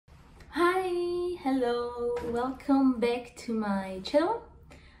hello, welcome back to my channel.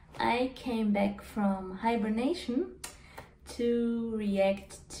 I came back from hibernation to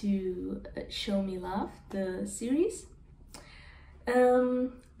react to Show Me Love, the series.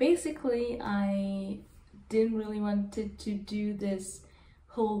 Basically, I didn't really wanted to do this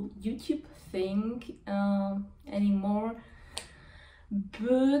whole YouTube thing anymore,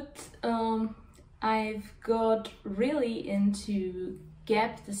 but I've got really into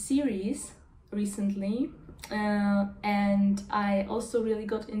Gap the series recently, and I also really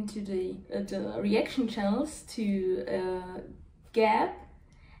got into the reaction channels to Gap,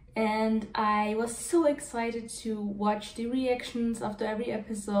 and I was so excited to watch the reactions after every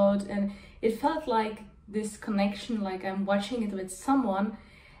episode, and it felt like this connection, like I'm watching it with someone.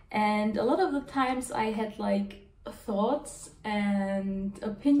 And a lot of the times I had like thoughts and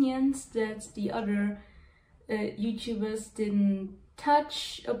opinions that the other YouTubers didn't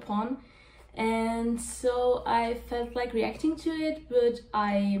touch upon, and so I felt like reacting to it, but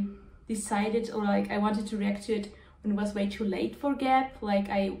I decided, or like I wanted to react to it when it was way too late for Gap. Like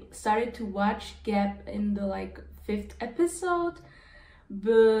I started to watch Gap in the like 5th episode,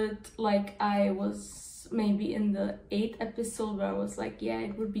 but like I was maybe in the 8th episode where I was like, yeah,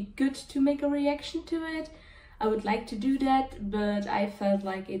 it would be good to make a reaction to it. I would like to do that, but I felt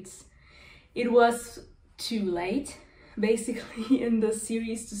like it was too late basically in the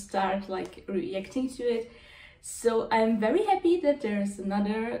series to start like reacting to it. So I'm very happy that there's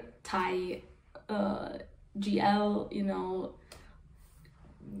another Thai GL, you know,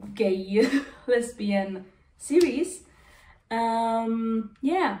 gay lesbian series.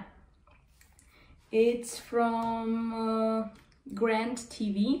 Yeah, it's from Grand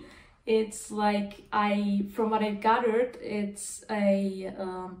TV. It's like, from what I gathered, it's a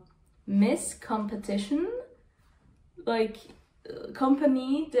Miss competition, like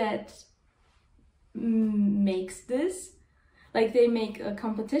company that makes this. Like they make a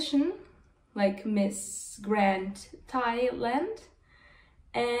competition, like Miss Grand Thailand,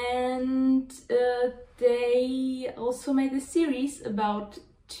 and they also made a series about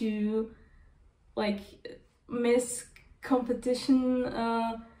two like Miss competition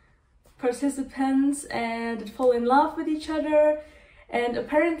participants and fall in love with each other. And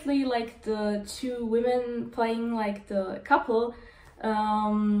apparently like the two women playing like the couple,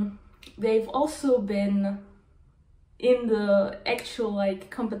 they've also been in the actual like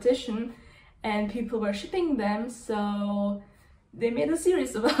competition and people were shipping them, so they made a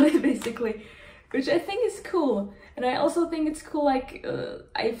series about it basically, which I think is cool. And I also think it's cool, like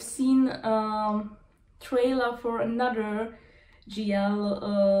I've seen trailer for another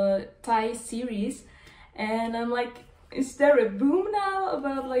GL Thai series, and I'm like, is there a boom now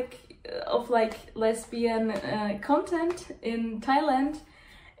about like of like lesbian content in Thailand?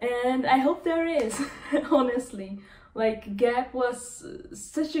 And I hope there is. Honestly, like Gap was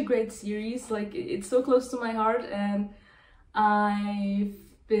such a great series, like it's so close to my heart, and I've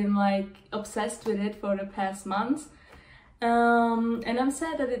been like obsessed with it for the past months. And I'm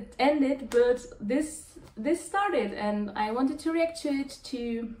sad that it ended, but this started, and I wanted to react to it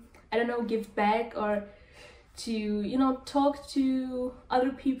to, I don't know, give back, or to, you know, talk to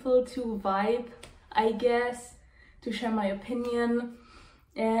other people, to vibe, I guess, to share my opinion.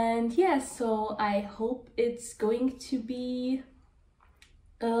 And yeah, so I hope it's going to be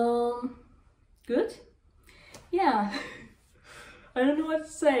good. Yeah. I don't know what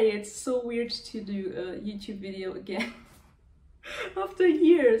to say. It's so weird to do a YouTube video again after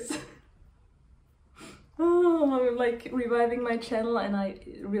years. Oh, I'm like reviving my channel, and I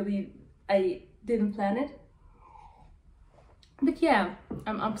didn't plan it. But yeah,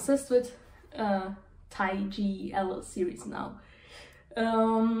 I'm obsessed with Thai GL series now.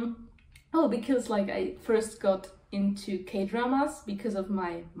 Oh, because like I first got into K-dramas because of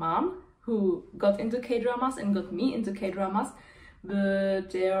my mom, who got into K-dramas and got me into K-dramas,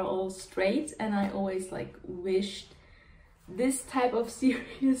 but they're all straight, and I always like wished this type of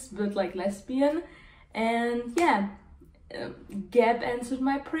series, but like lesbian. And yeah, Gap answered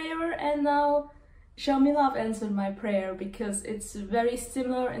my prayer, and now Show Me Love answered my prayer, because it's very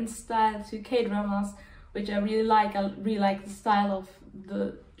similar in style to K-dramas, which I really like. I really like the style of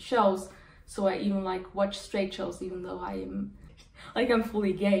the shows, so I even like watch straight shows, even though I'm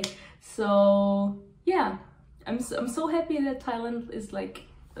fully gay. So yeah, I'm so happy that Thailand is like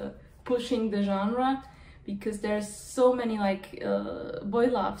pushing the genre, because there's so many like boy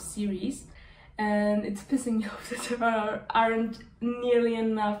love series, and it's pissing me off that there aren't nearly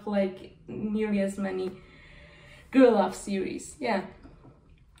enough, like nearly as many girl love series. Yeah.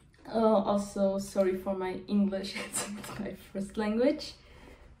 Also, sorry for my English, it's not my first language.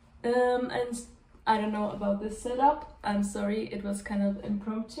 And I don't know about this setup. I'm sorry, it was kind of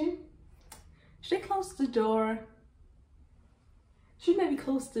impromptu. Should I close the door? Should maybe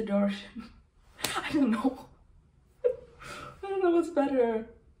close the door? I don't know. I don't know what's better.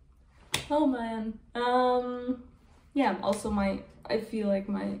 Oh man. Yeah, also I feel like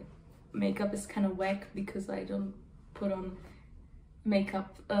my makeup is kind of whack because I don't put on makeup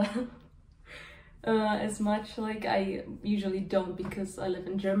as much. Like I usually don't because I live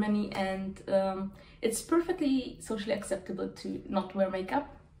in Germany and it's perfectly socially acceptable to not wear makeup,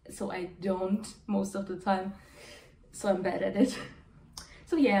 so I don't most of the time, so I'm bad at it.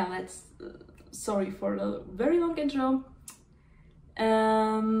 So yeah, let's sorry for the very long intro.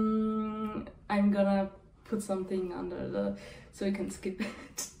 I'm gonna put something under the so you can skip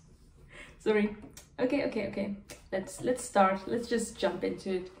it. Sorry. Okay. Let's start. Let's just jump into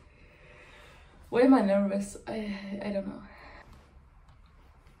it. Why am I nervous? I don't know.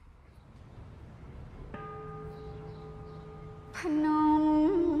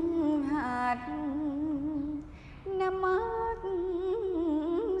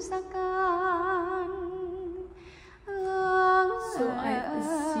 So I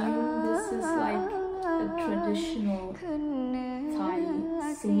assume this is like a traditional Thai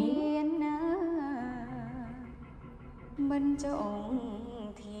singing,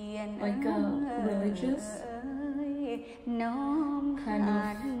 like a religious kind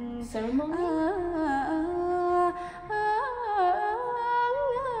of ceremony.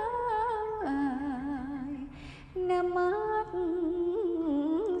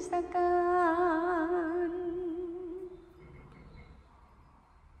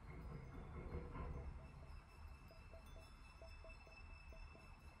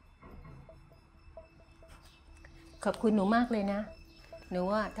ขอบคุณหนูมากเลยนะหนู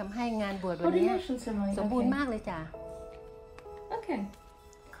ว่าทำให้งานบวชวันนี้สมบูรณ์มากเลยจ้ะ Okay.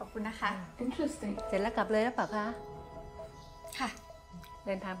 ขอบคุณนะคะ Interesting. เสร็จแล้วกลับเลยแล้วเปล่าคะ ค่ะ เ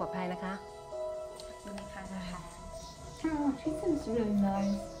ดินทางปลอดภัยนะคะ ขอบคุณนะคะ Oh, she seems really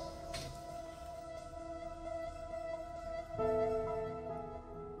nice.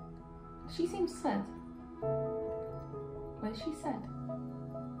 She seems sad. Why is she sad?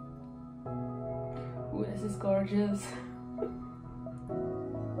 Ooh, this is gorgeous.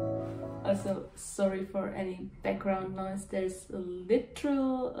 Also, sorry for any background noise. There's a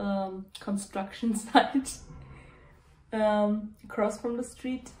literal construction site across from the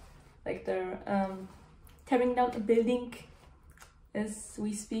street. Like they're tearing down a building as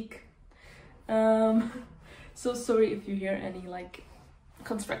we speak. So sorry if you hear any like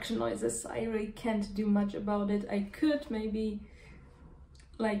construction noises. I really can't do much about it. I could maybe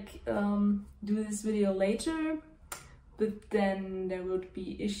like do this video later, but then there would be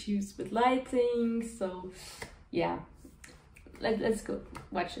issues with lighting, so yeah, let's go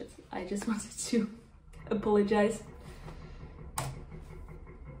watch it. I just wanted to apologize.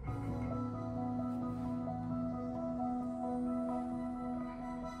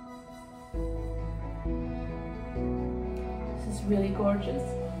 This is really gorgeous.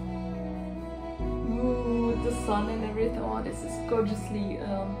 Ooh, with the sun and everything. Oh, this is gorgeously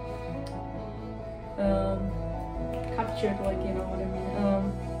captured, like, you know what I mean.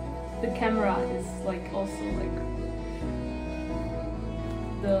 The camera is like also like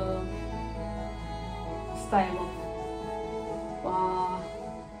the style of wow.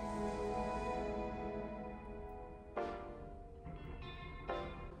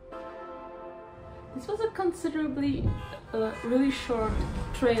 This was a considerably really short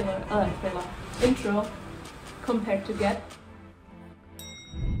intro compared to Get.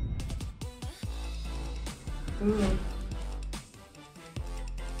 Ooh.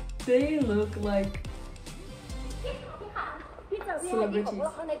 They look like พี่เจอพี่ไฮดี้ของพวกเร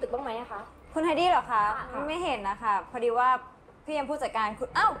าข้างในตึกบ้างไหมอะคะ คุณไฮดี้เหรอคะ ไม่เห็นนะคะพอดีว่าพี่ยังผู้จัดการคุณ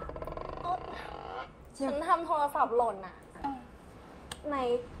อ้าว ฉันทำโทรศัพท์หล่นอะไหน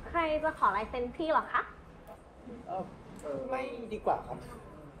ใครจะขอลายเซ็นพี่เหรอคะ ไม่ดีกว่าครับ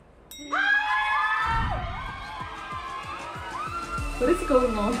What is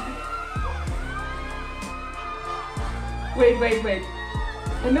going on? Wait.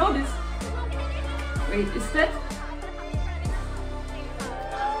 I know this. Wait, is that?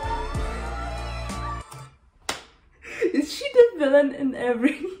 Is she the villain in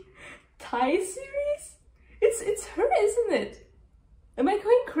every Thai series? It's her, isn't it? Am I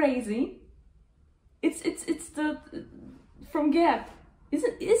going crazy? It's the from Gap. Is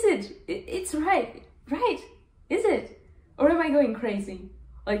it? It's right. Is it? Or am I going crazy?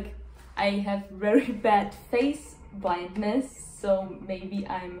 Like, I have very bad face blindness, so maybe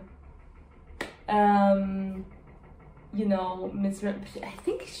I'm you know, I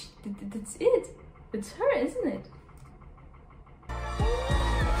think that's it. It's her, isn't it?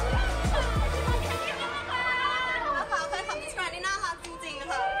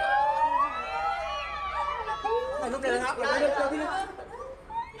 ถ่ายรูปเลยนะครับถ่ายรูปเลยพี่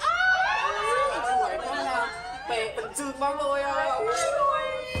สวยมากเป๊ะเป็นจึงมากเลยอ่ะ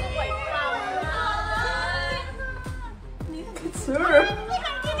It's her.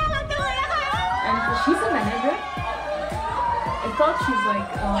 And she's a manager. I thought she's like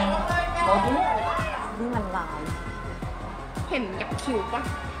model. นี่มันลาย เห็นกับคิวปะ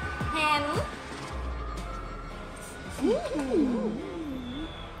เห็น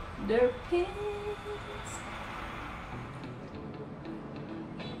They're pigs.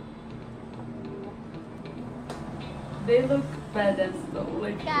 They look badass though.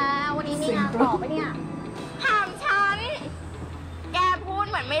 Like แกวันนี้มีงานต่อปะเนี่ย ถามฉัน แกพูด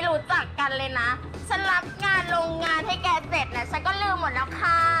เหมือนไม่รู้จักกันเลยนะ ฉันรับงานโรงงานให้แกเสร็จนะฉันก็ลืมหมดแล้ว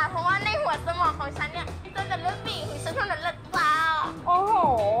ค่ะ เพราะว่าในหัวสมองของฉันเนี่ยเจอแต่เรื่องบีของฉันเท่านั้นแหละจ้า โอ้โห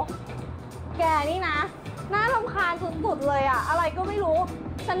แกนี่นะ น่ารำคาญสุดๆเลยอะอะไรก็ไม่รู้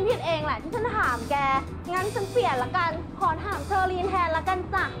ฉันผิดเองแหละที่ฉันถามแก งั้นฉันเปลี่ยนละกัน ขอถามเชอรีนแทนละกัน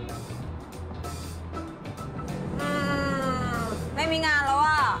จ้ะ ไม่มีงานแล้ว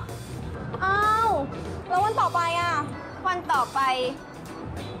อ่ะ อ้าว แล้ววันต่อไปอะ วันต่อไป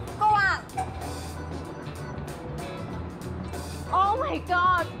ก็ว่าง โอ้ my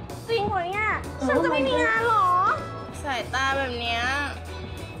god จริงเหรอเนี่ย ฉันจะไม่มีงานเหรอ สายตาแบบเนี้ย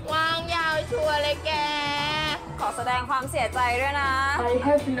วางยาวชัวร์เลยแก ขอแสดงความเสียใจด้วยนะ I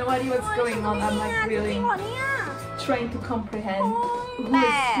have no idea what's going on. I'm งาน like จริ really งเหรอเนี่ย trying to comprehend who แ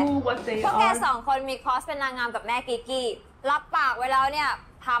ต่ is who, what they พวกแก are. สองคนมีคอร์สเป็นนางงามกับแม่กิกกี้ รับปากไว้แล้วเนี่ย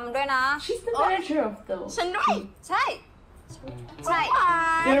ทำด้วยนะ She's the manager of those. ฉันด้วย ใช่ ใช่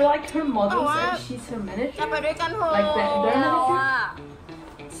They're like her models Oh, wow. and she's her จะไป manager. ด้วยกันเถอะ Like that. ไม่ They're เอา manager. อ่ะ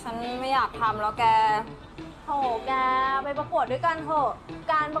ฉันไม่อยากทำแล้วแก โถแกไปประกวดด้วยกันเถอะ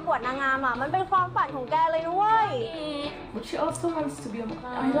การประกวดนางงามอ่ะมันเป็นความฝันของแกเลยนะเว้ย But she also wants to be a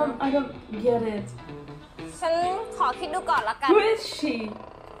model. I don't get it. ฉันขอคิดดูก่อนละกัน Who is she?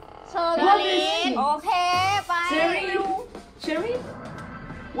 เชอ What รี is น she? โอเค ไป Cherry? Cherry?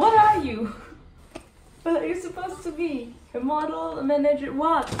 What are you? What are you supposed to be? A model, a manager,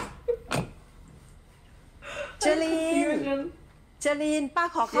 what? เจลีน Confusion. เจลีนป้า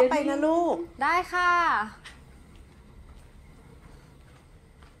ขอเข้าไปนะลูก ได้ค่ะ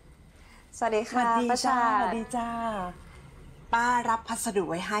สวัสดี ส ค่ะ วัสดี ประ จ้า ชา สวัสดีจ้า ป้ารับพัสดุ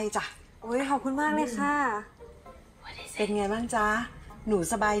ไว้ให้จ้ะ โอ้ยขอบคุณมากเลยค่ะ เป็นไงบ้างจ๊ะ หนู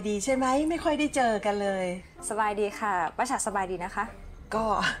สบายดีใช่ไหม ไม่ค่อยได้เจอกันเลย สบายดีค่ะประชาสบายดีนะคะ ก็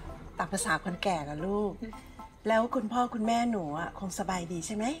ตามภาษาคนแก่ละลูก แล้วคุณพ่อคุณแม่หนูอ่ะคงสบายดีใ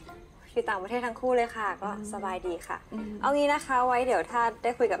ช่ไหม อยู่ต่างประเทศทั้งคู่เลยค่ะ ก็สบายดีค่ะ เอางี้นะคะไว้เดี๋ยวถ้าไ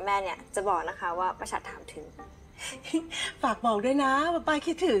ด้คุยกับแม่เนี่ยจะบอกนะคะว่าประชาถามถึง ฝากบอกด้วยนะว่าป้า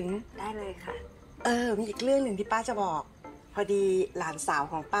คิดถึง ได้เลยค่ะ มีอีกเรื่องหนึ่งที่ป้าจะบอก พอดีหลานสาว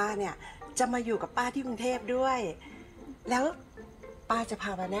ของป้าเนี่ยจะมาอยู่กับป้าที่กรุงเทพด้วย แล้วป้าจะพ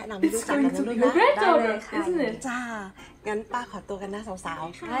ามาแนะนำให้ It's รู้จัก going กัน to นะ be ลูก her นะ granddaughter, Dale, isn't it? จ้า งั้นป้าขอตัวกันนะสาว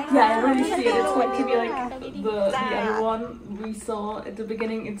Yeah, I already see it. It's going to be like the other one we saw at the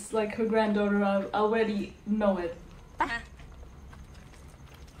beginning. It's like her granddaughter. I already know it.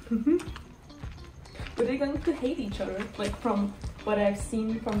 But they're going to hate each other. Like from what I've seen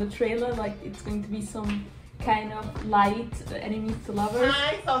from the trailer, like it's going to be some kind of light enemies to lovers.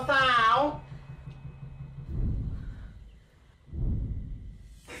 สาว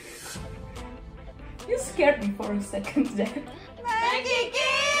You scared me for a second there.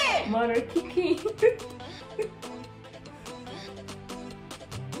 Mother Kiki.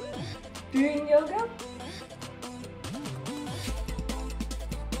 Doing yoga?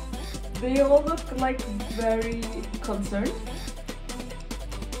 They all look like very concerned.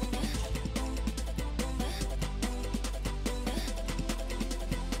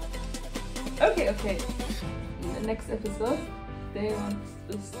 Okay. The next episode. They want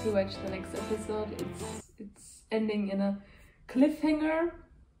us to watch the next episode. It's ending in a cliffhanger.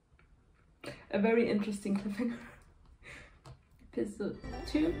 A very interesting cliffhanger. Episode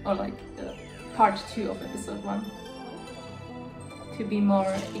 2, or like part 2 of episode 1. To be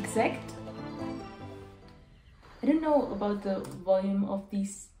more exact. I don't know about the volume of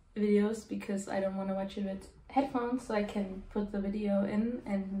these videos because I don't want to watch it with headphones, so I can put the video in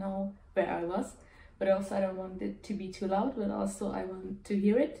and know where I was. But also I don't want it to be too loud, but also I want to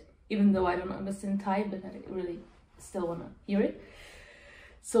hear it, even though I don't understand Thai, but I really still want to hear it.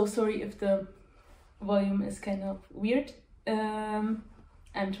 So sorry if the volume is kind of weird. I'm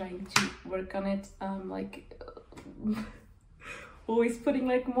trying to work on it. Like always putting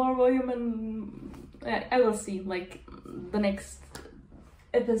like more volume and I will see. Like the next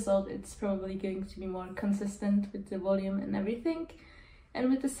episode, it's probably going to be more consistent with the volume and everything, and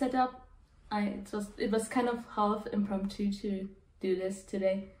with the setup. It was kind of half impromptu to do this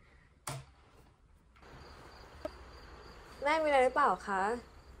today. แม่มีอะไรหรือเปล่าคะ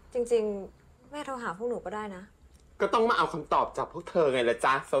จริงๆ แม่โทรหาพวกหนูก็ได้นะ ก็ต้องมาเอาคำตอบจากพวกเธอไงล่ะ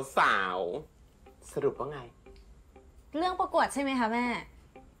จ๊ะสาวๆสรุปว่าไง เรื่องประกวดใช่ไหมคะแม่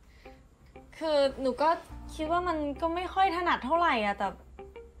คือหนูก็คิดว่ามันก็ไม่ค่อยถนัดเท่าไหร่อะแต่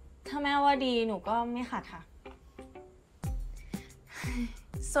ถ้าแม่ว่าดีหนูก็ไม่ขัดค่ะ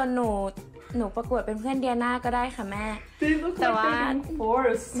ส่วนหนูประกวดเป็นเพื่อนเดียนาก็ได้ค่ะแม่ They look like they're being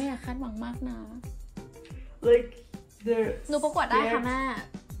forced. แม่คาดหวังมากนะ Like they're หนูประกวดได้ค่ะ scared แม่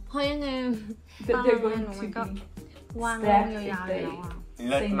เพราะยังไง that they're going หนู to มันก็ be วาง stabbed ยาว if ๆเลย they แล้วอะ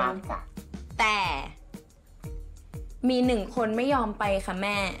เลิศ say มาก no. จ้ะ แต่มี1 คนไม่ยอมไปค่ะแ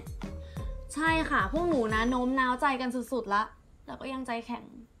ม่ ใช่ค่ะ พวกหนูนะโน้มน้าวใจกันสุดๆละแล้วก็ยังใจแข็ง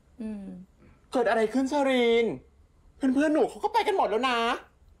เกิดอะไรขึ้นชาริน เพื่อนๆหนูเขาก็ไปกันหมดแล้วนะ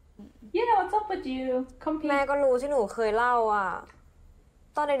Yeah, what's up with you? แม่ Compete. ก็รู้ที่หนูเคยเล่าอ่ะ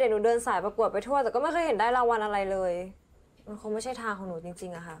ตอนเด็กๆหนูเดินสายประกวดไปทั่วแต่ก็ไม่เคยเห็นได้รางวัลอะไรเลย มันคงไม่ใช่ทางของหนูจริ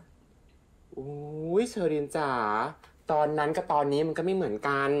งๆอะค่ะ โอ้ยเชอรินจ๋า ตอนนั้นกับตอนนี้มันก็ไม่เหมือน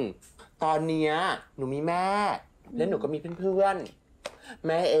กัน ตอนเนี้ยหนูมีแม่ และหนูก็มีเพื่อนๆ แ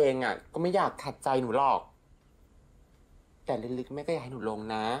ม่เองอ่ะก็ไม่อยากขัดใจหนูหรอก แต่ลึกๆแม่ก็อยากให้หนูลง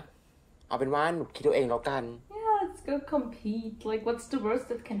นะ เอาเป็นว่าหนูคิดเอาเองแล้วกัน Yeah, let's go compete. Like, what's the worst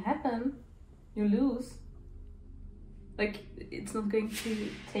that can happen? You lose. Like, it's not going to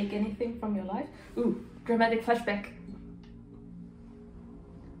take anything from your life. Ooh, dramatic flashback.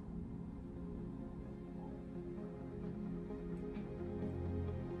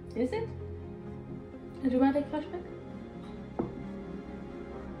 Is it? A dramatic flashback?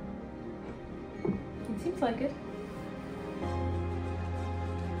 It seems like it.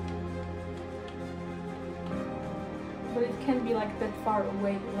 But it can be like that far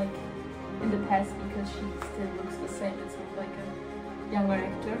away, like in the past, because she still looks the same. It's not like a younger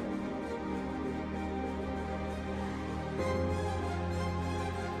actor.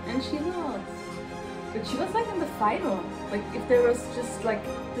 And she lost. But she was like in the final. Like if there was just like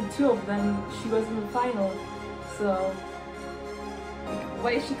the 2 of them, she was in the final. So like,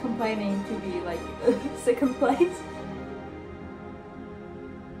 why is she complaining to be like second place?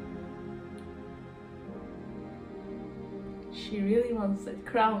 She really wants that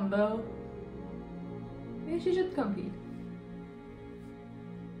crown though. Maybe she should compete.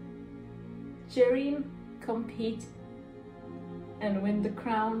 Jereen, compete and win the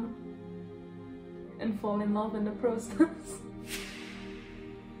crown and fall in love in the process.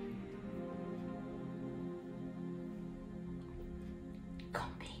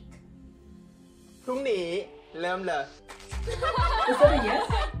 Compete. พรุ่งนี้เริ่มเลย Is that a yes?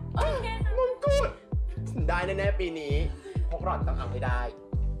 มงกุฎได้แน่ๆปีนี้พวกหล่อนต้องเอาให้ได้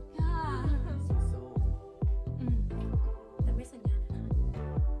สู้ แต่ไม่สัญญานะคะ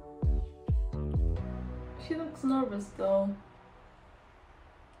She looks nervous though.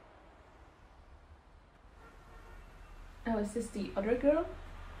 Oh, is this the other girl?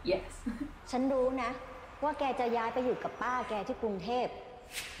 Yes. ฉันรู้นะว่าแกจะย้ายไปอยู่กับป้าแกที่กรุงเทพ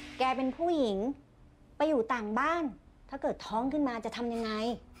แกเป็นผู้หญิงไปอยู่ต่างบ้าน ถ้าเกิดท้องขึ้นมาจะทำยังไง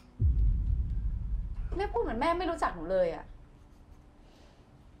แม่พูดเหมือนแม่ไม่รู้จักหนูเลยอะ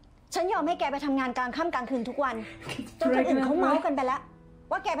ฉันยอมให้แกไปทำงานกลางค่ำกลางคืนทุกวัน จนคนอื่นเขาเมาส์กันไปแล้ว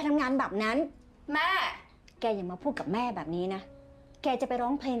ว่าแกไปทำงานแบบนั้น แม่ แกอย่ามาพูดกับแม่แบบนี้นะ แกจะไปร้อ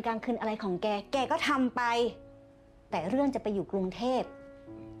งเพลงกลางคืนอะไรของแก แกก็ทำไป แต่เรื่องจะไปอยู่กรุงเทพ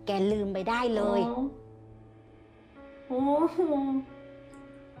แกลืมไปได้เลย Oh,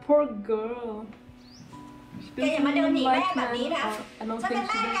 poor girl. She แกอย่ามาเดินหนีแม่แบบนี้นะ I don't ฉันเป็น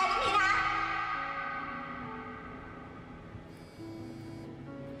think แม่ she แก does. นะพี่นะ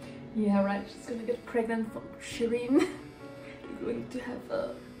Yeah, right. She's gonna get pregnant from Shireen. She's going to have a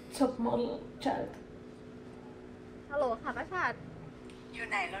top model child. ฮัลโหลค่ะป้าชัด อยู่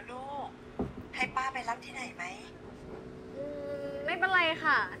ไหนแล้วลูก ให้ป้าไปรับที่ไหนไหม ไม่เป็นไร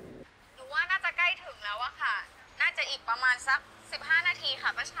ค่ะ หนูว่าน่าจะใกล้ถึงแล้วอะค่ะ น่าจะอีกประมาณสัก 15 นาทีค่ะ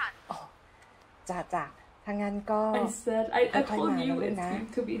ป้าชัด จ้าจ้าถ้างั้นก็ I said, I Okay, told ma, you look it's na. going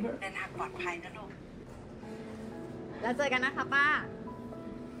to be her. เดินทางปลอดภัยนะลูก แล้วเจอกันนะคะป้า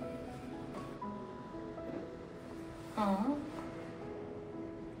Aww.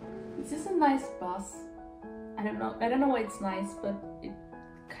 This is a nice bus. I don't know why it's nice, but it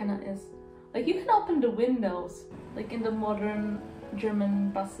kinda is. Like you can open the windows. Like in the modern German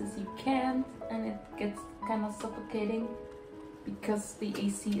buses you can't, and it gets kind of suffocating. because the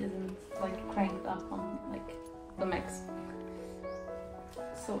AC isn't like cranked up on like the max.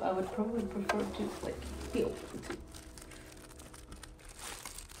 So I would probably prefer to like be open to.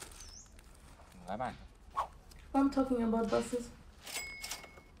 100 บาท I'm talking about buses.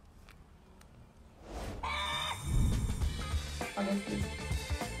 Honestly.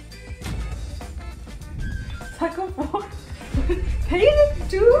 Taco Bell. Hey,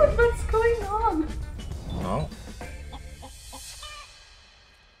 dude, what's going on? น้อง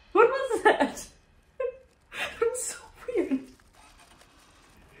What was that? I'm so weird.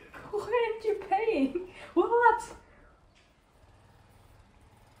 Why aren't you paying? What?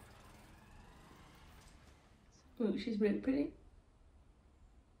 Ooh, she's really pretty.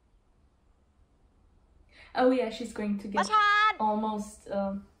 Oh yeah, she's going to get almost,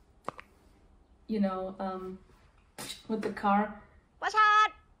 you know, with the car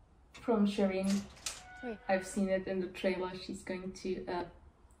from Shireen. I've seen it in the trailer. She's going to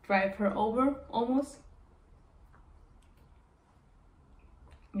drive her over almost.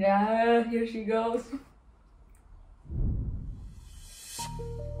 Yeah, here she goes.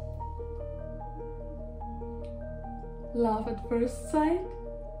 Love at first sight?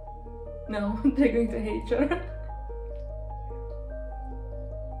 No, they're going to hate her.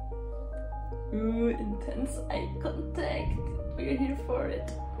 Ooh, intense eye contact. We're here for it.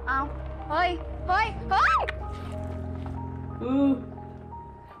 Ooh.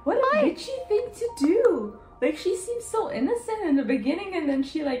 What a bitchy thing to do! Like, she seems so innocent in the beginning and then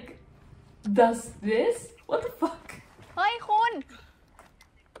she, like, does this? What the fuck? เฮ้ยคุณ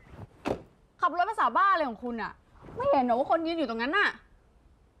ขับรถภาษาบ้าอะไรของคุณอะไม่เห็นเหรอว่าคนยืนอยู่ตรงนั้นน่ะ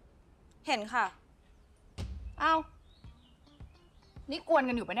เห็นค่ะ อ้าวนี่กวน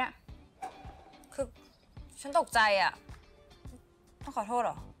กันอยู่ปะเนี่ย คือฉันตกใจอ่ะ ต้องขอโทษเห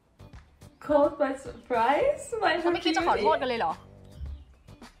รอ Caught by surprise? By เขา her ไม่คิดจะขอโทษ beauty? กันเลยเหรอ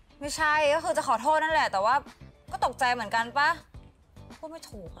ไม่ใช่ก็คือจะขอโทษนั่นแหละ แต่ว่าก็ตกใจเหมือนกันปะพูดไม่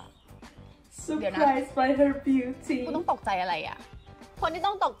ถูกอ่ะ Surprised by her beauty. คุณต้องตกใจอะไรอะคนที่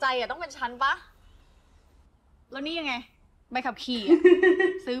ต้องตกใจอะต้องเป็นฉันปะแล้วนี่ยังไงใบขับขี่อะ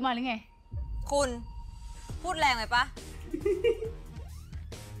ซื้อมาหรือไง คุณพูดแรงไปปะ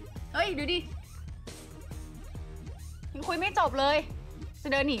เฮ้ยดูดิยังคุยไม่จบเลย จะ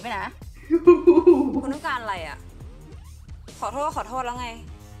เดินหนีไปนะ คุณต้องการอะไรอ่ะ ขอโทษก็ขอโทษแล้วไง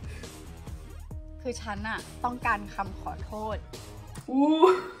คือฉันอะต้องการคำขอโทษ Ooh.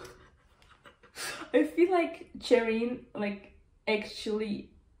 I feel like Shireen, like, actually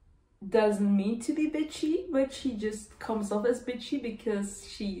doesn't mean to be bitchy, but she just comes off as bitchy because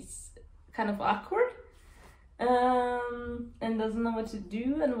she's kind of awkward and doesn't know what to do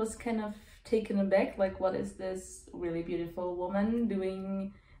and was kind of taken aback, like, what is this really beautiful woman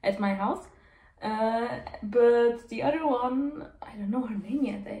doing at my house? But the other one, I don't know her name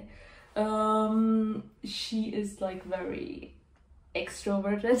yet. She is like very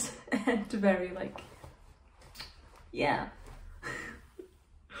extroverted and very like, yeah,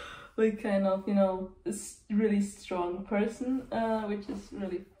 like kind of, you know, a really strong person, which is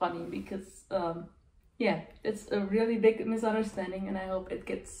really funny because yeah, it's a really big misunderstanding and I hope it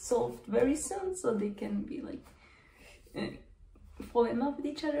gets solved very soon so they can be like fall in love with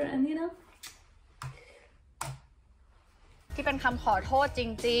each other and, you know. ที่เป็นคำขอโทษจ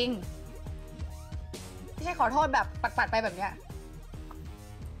ริงๆไม่ใช่ขอโทษแบบปัดๆไปแบบเนี้ย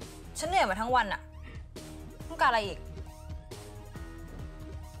ฉันเหนื่อยมาทั้งวันอ่ะต้องการอะไรอีก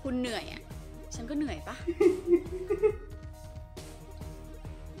คุณเหนื่อยอ่ะฉันก็เหนื่อยปะ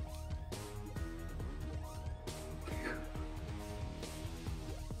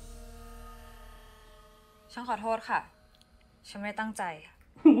ฉันขอโทษค่ะ ฉันไม่ได้ตั้งใจ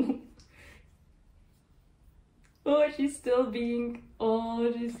Oh, she's still being, oh,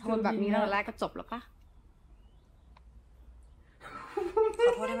 she's โท still ษแบบ being นี้เรา mad. แรกก็จบแล้วปะ ข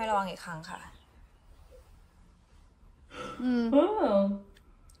อโทษที่ไม่ระวังอีกครั้งค่ะ Oh.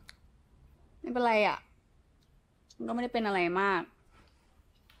 ไม่เป็นไรอ่ะมันก็ไม่ได้เป็นอะไรมาก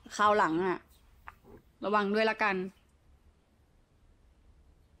คราวหลังอ่ะระวังด้วยละกัน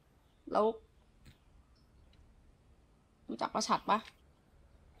แล้วรู้จักประชัดปะ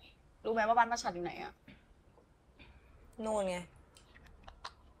รู้ไหมว่าบ้านประชัดอยู่ไหนอ่ะ นู่นไง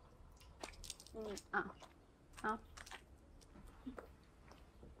อ่ะเอา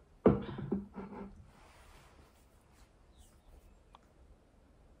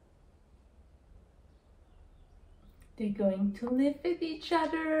They're going to live with each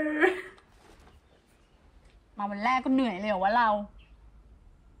other. มาวันแรกก็เหนื่อยเลยเหรอวะเรา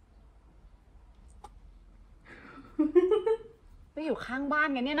ไปอยู่ข้างบ้าน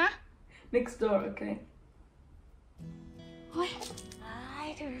กันเนี่ยนะ Next door, okay. เฮ้ย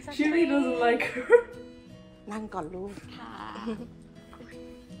ถึงสัก She really doesn't like her. นั่งก่อนลูก ค่ะ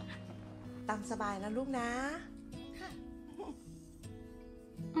ตามสบายนะลูกนะ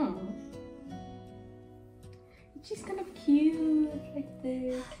Hmm. She's kind of cute like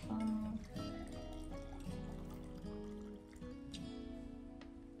this.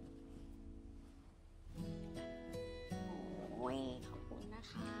 โอ้ยขอบคุณนะ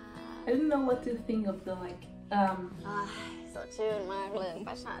คะ I don't know what to think of the like สดชื่นมากเลย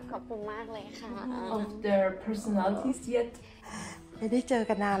ประชาขอบคุณมากเลยค่ะ of their personalities yet. ไม่ได้เจอ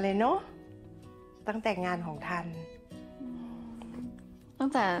กันนานเลยเนาะ ตั้งแต่งานของทัน ตั้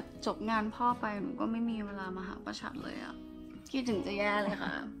งแต่จบงานพ่อไปหนูก็ไม่มีเวลามาหาประชัดเลยอะคิดถึงจะแย่เลย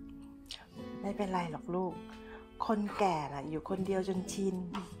ค่ะ ไม่เป็นไรหรอกลูก คนแก่น่ะอยู่คนเดียวจนชิน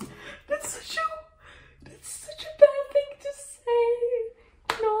That's such a bad thing to say.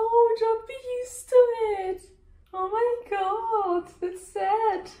 No, don't be used to it. Oh my god, that's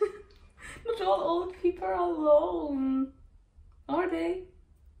sad. Not all old people are alone, are they?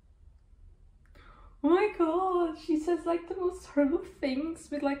 Oh my god, she says like the most horrible things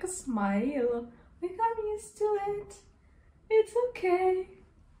with like a smile. Like, I'm used to it. It's okay.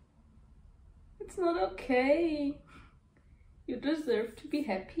 It's not okay. You deserve to be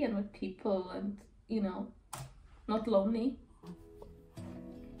happy and with people and, you know, not lonely.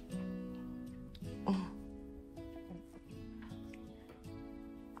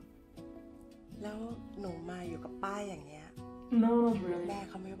 แล้วหนูมาอยู่กับป้าอย่างเงี้ย No, not really. แม่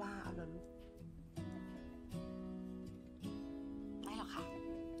เขาไม่ว่าเอาเหรอลูก ไม่หรอกค่ะ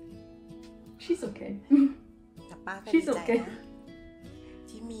She's okay. แต่ป้าก็ดี She's ใจ okay. นะ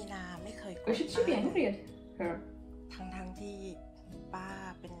ที่มีนาไม่เคยโกร Or ธ should she be angry at her? ทั้งที่ป้า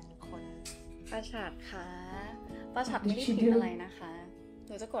เป็นคน ประชัดคะประชัด What ไม่ did ได้ she คิด do? อะไรนะคะ ห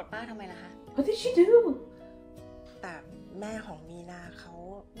นูจะโกรธป้าทำไมล่ะคะ What did she do? แต่แม่ของมีนาเขา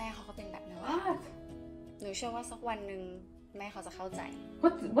แม่เขาก็เป็นแบบนั้น What? หนูเชื่อว่าสักวันหนึ่งแม่เขาจะเข้าใจ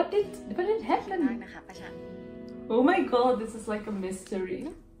What did คิดมาก happen? นะคะประชัด Oh my god, this is like a mystery.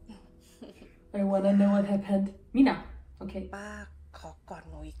 I wanna know what happened. Mina, okay. ป้าขอกอด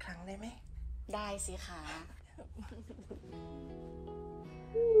หนูอีกครั้งได้ไหม ได้สิคะ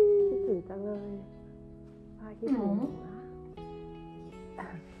คิดถึงจังเลยป้าคิดถึงหนูนะ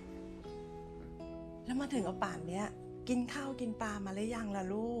แล้วมาถึงเอาป่านเนี้ย กินข้าวกินปลามาหรือยังล่ะ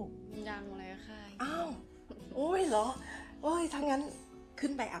ลูก ยังเลยค่ะ อ้าวโอ้ยเหรอ โอ้ยถ้างั้นขึ้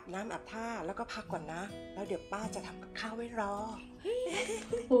นไปอาบน้ำอาบท่าแล้วก็พักก่อนนะ แล้วเดี๋ยวป้าจะทำกับข้าวไว้รอ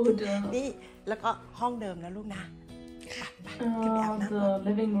Oh, the นี่แล้วก็ห้องเดิมนะลูกนะไปขึ้นไปอาบน้ำก่อน the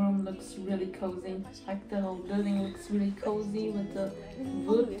living room looks really cozy. Like the whole building looks really cozy with the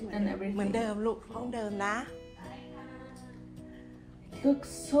wood and เหมือน everything. เดิมลูกห้องเดิมนะ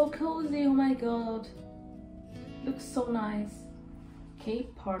Looks so cozy. Oh my god. Looks so nice. Okay,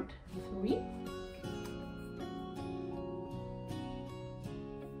 part 3.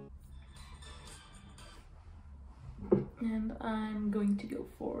 And I'm going to go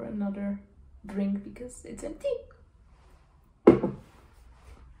for another drink because it's empty.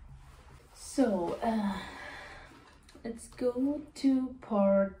 So, let's go to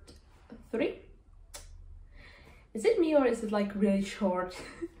part 3. Is it me or is it like really short?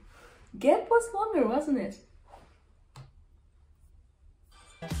 Gap was longer, wasn't it?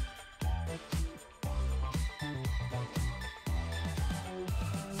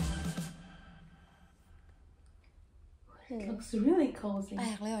 It looks really cozy. แปล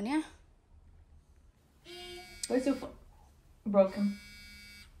กเลยเหรอเนี่ย Where's your phone? Broken.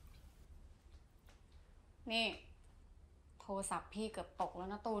 นี่ โทรศัพท์พี่เกือบตกแล้ว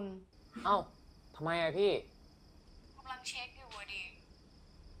นะตุล เอ้า ทำไมอะพี่ กำลังเช็คอยู่อะดิ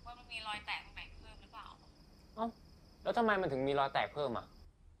ว่ามันมีรอยแตกตรงไหนเพิ่มหรือเปล่า เอ้า แล้วทำไมมันถึงมีรอยแตกเพิ่มอะ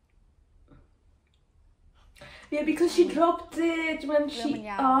Yeah, because she dropped it when she. Lemon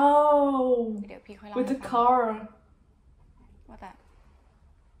yellow. Oh, เดี๋ยวพี่ค่อยเล่า with ให้ the ฟัง car. ว่าแต่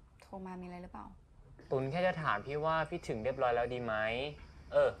โทรมามีอะไรหรือเปล่า ตุนแค่จะถามพี่ว่าพี่ถึงเรียบร้อยแล้วดีไหม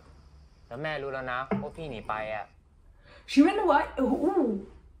แล้วแม่รู้แล้วนะว่าพี่หนีไปอะ She ran away. Ooh.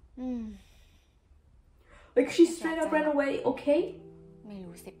 Like she straight up ran away. Okay, ไม่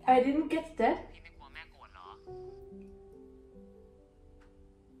รู้สิ I didn't get that. พี่ไม่กลัวแม่โกรธเหรอ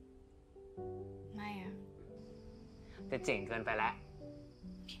ไม่อะ แต่เจ๋งเกินไปแล้ว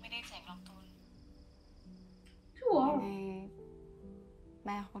พี่ไม่ได้เจ็บหรอกตุล You are. ยังไงแ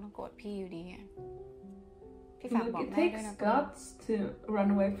ม่เขาต้องโกรธพี่อยู่ดีอะพี่ฝาก Look, บอก it แม่ด้วย takes นะตุล guts to run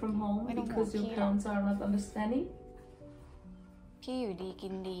away from home I don't because want your Peter. parents are not understanding. พี่อยู่ดีกิ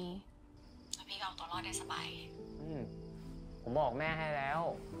นดีแล้วพี่ก็เอาตัวรอดได้สบาย ผมบอกแม่ให้แล้ว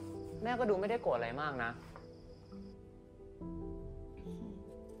แม่ก็ดูไม่ได้โกรธอะไรมากนะ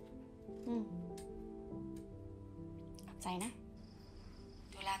ใจนะ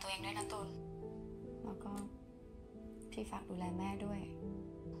ดูแลตัวเองด้วยนะตุลแล้วก็พี่ฝากดูแลแม่ด้วย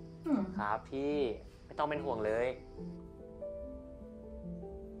ครับพี่ไม่ต้องเป็นห่วงเลย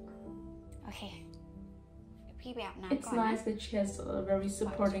โอเคเดี๋ยวพี่ไปอาบน้ำ It's ก่อนนะ nice that she has a very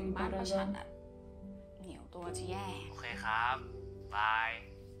supporting บ้านประชัน brother. อะเหนียวตัวจะแย่ โอเคครับบาย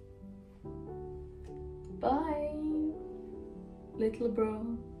Bye, little bro.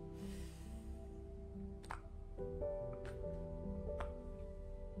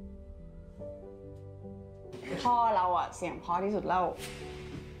 พ่อเราอะเสียงเพราะที่สุดแล้ว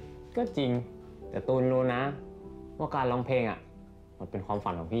ก็จริงแต่ตูนรู้นะ ว่าการร้องเพลงอ่ะมันเป็นความ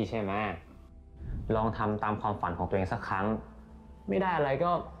ฝันของพี่ใช่ไหมลองทำตามความฝันของตัวเองสักครั้ง ไม่ได้อะไร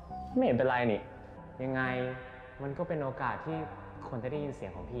ก็ไม่เห็นเป็นไรนี่ยังไงมันก็เป็นโอกาสที่คนจะได้ยินเสีย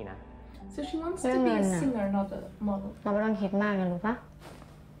งของพี่นะ So she wants to be a singer, not a model. เราไม่ต้องคิดมากนะรู้ปะ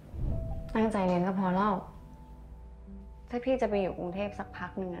ตั้งใจเรียนก็พอแล้ว ถ้าพี่จะไปอยู่กรุงเทพสักพั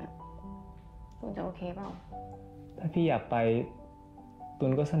กหนึ่งอะคุณจะโอเคเปล่า ถ้าพี่อยากไปตุ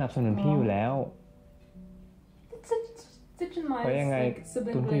นก็สนับสนุนพี่อยู่แล้ว It's such a เพราะยังไง nice,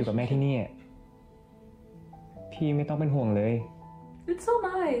 like, ตุน sibling ก็อยู่กับแม่ที่ relationship. นี่พี่ไม่ต้องเป็นห่วงเลย It's so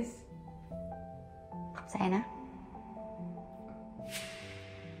nice. ขอบใจนะ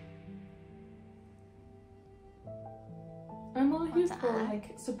I'm all here for like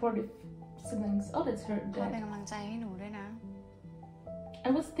supportive siblings. Oh, that's her พ่อเป็น dad. กำลังใจให้หนูด้วยนะ I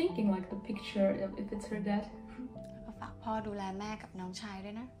was thinking like the picture if it's her dad. แล้วก็ฝากพ่อดูแลแม่กับน้องชายด้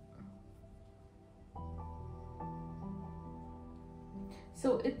วยนะ So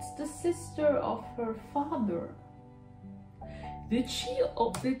it's the sister of her father. Did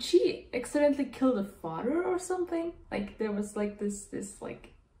she accidentally kill the father or something? Like there was like this like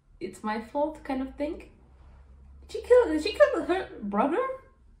it's my fault kind of thing. Did she kill her brother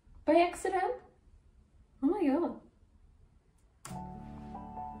by accident? Oh my god.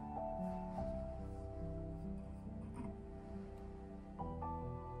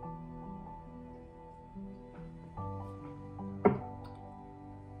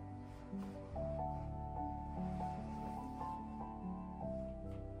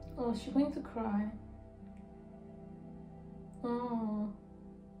 Oh, she's going to cry. Oh.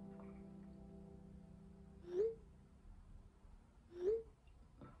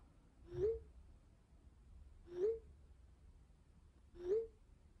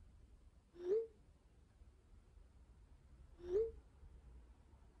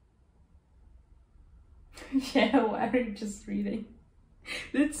 Yeah, why are you just reading?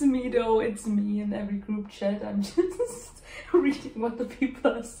 It's me though, it's me in every group chat. I'm just reading what the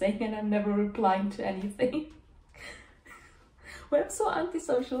people are saying and I'm never replying to anything. Well, I'm so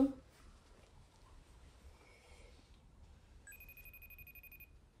antisocial.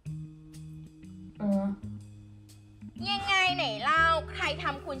 ยังไงไหนเล่าใครท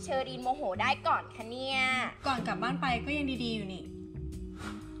ำคุณเชอรีนโมโหได้ก่อนคะเนี่ย ก่อนกลับบ้านไปก็ยังดีๆอยู่นี่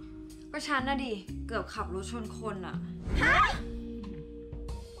ก็ฉันน่ะดิเกือบขับรถชนคนอ่ะเ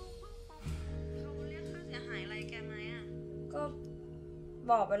ขาเรียกค่าเสียหายอะไรแกไหมอ่ะก็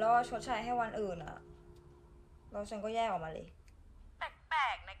บอกไปแล้วว่าชดใช้ให้วันอื่นอ่ะแล้วฉันก็แยกออกมาเลย แปล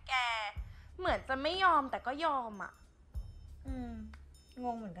กๆนะแก เหมือนจะไม่ยอมแต่ก็ยอมอ่ะ ง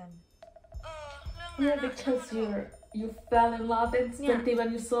งเหมือนกัน Yeah, because you fell in love instantly when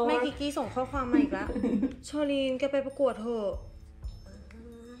you saw แม่ her. กิกกี้ส่งข้อความมาอีกแล้ว ชอลีนแกไปประกวดเถอะ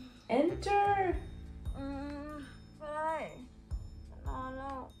Enter. ไม่ได้นอนแ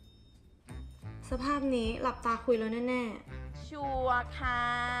ล้วสภาพนี้หลับตาคุยแล้วแน่ ชัวร์ค่ะ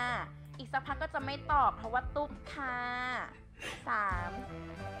อีกสักพักก็จะไม่ตอบเพราะว่าตุ๊บค่ะ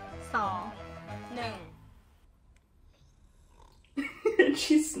 3 2 1 And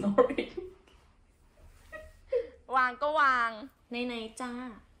she's snoring. วางก็วาง ในจ้า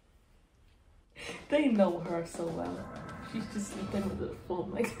They know her so well. She's just sleeping with the phone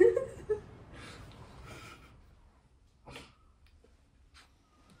like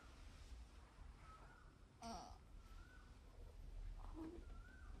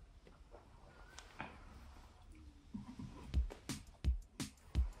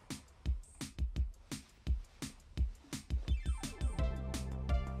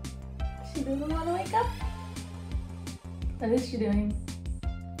She doesn't want to wake up. What is she doing?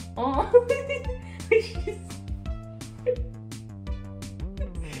 Oh,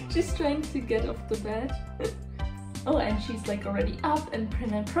 she's trying to get off the bed. Oh, and she's like already up and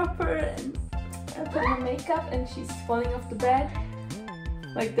prim and proper and putting her makeup, and she's falling off the bed.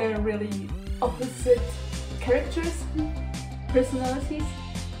 Like they're really opposite characters, personalities.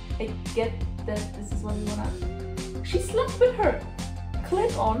 I get that this is what we wanna. She slept with her.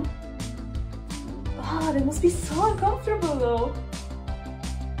 Clip on. Ah, that must be so uncomfortable though.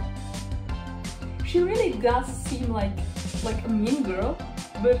 She really does seem like a mean girl,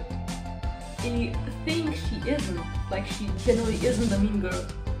 but I think she isn't. Like, she generally isn't a mean girl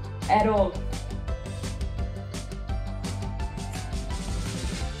at all.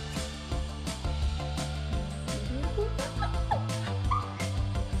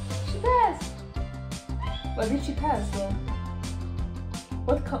 She passed! Why did she pass though?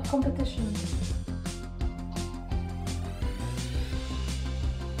 What competition?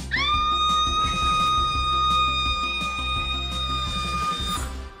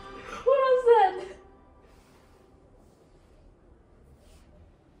 What was that?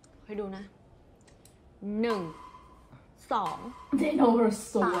 ให้ดูนะ 1 2 They know her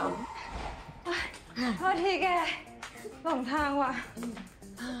so well. โทษทีแกหลงทางว่ะ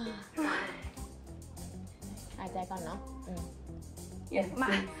หายใจก่อนเนาะ Yeah. มา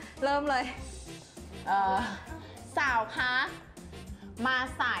เริ่มเลย สาวคะ มา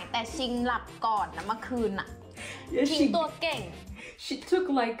สายแต่ชิงหลับก่อนนะเมื่อคืนน่ะ Yeah, ชิงตัวเก่ง she took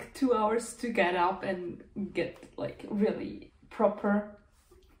like 2 hours to get up and get like really proper.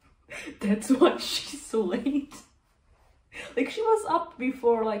 That's why she's so late. Like, she was up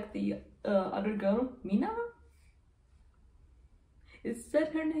before like the other girl, Mina? Is that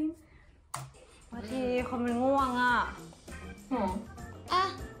her name? บางทีคนมันง่วงอ่ะ Oh. อ่ะ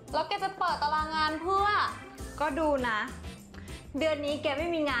แล้วแกจะเปิดตารางงานเพื่อ ก็ดูนะ เดือนนี้แกไม่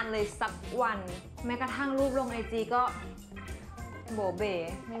มีงานเลยสักวัน แม้กระทั่งรูปลงไอจีก็โบเบ๋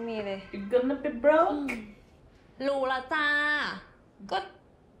ไม่มีเลย You're gonna be broke? รู้ละจ้า ก็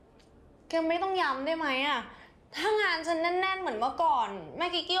แกไม่ต้องย้ำได้ไหมอะถ้างานฉันแน่นๆเหมือนเมื่อก่อน แม่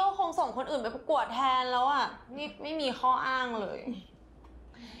กิกกี้ก็คงส่งคนอื่นไปประกวดแทนแล้วอะนี่ไม่มีข้ออ้างเลย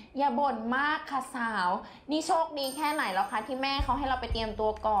อย่าบ่นมากค่ะสาว นี่โชคดีแค่ไหนแล้วคะที่แม่เขาให้เราไปเตรียมตัว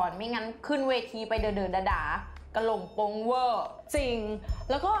ก่อน ไม่งั้นขึ้นเวทีไปเดินๆด่าๆกระหล่งปงเวอร์ จริง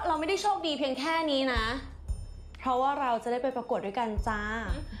แล้วก็เราไม่ได้โชคดีเพียงแค่นี้นะ เพราะว่าเราจะได้ไปประกวดด้วยกันจ้า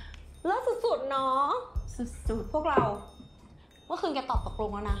เลิศสุดๆเนาะ สุด พวกเราเมื่อคืนแกตอบตกล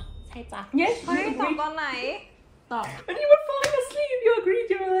งแล้วนะ ๆ ใช่จ้ะ Yes, เฮ้ย you ตอบ agreed. ตอนไหน ตอบ When you were falling asleep, you agreed.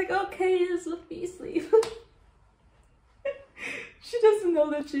 You were like, okay, yes, let me sleep. She doesn't know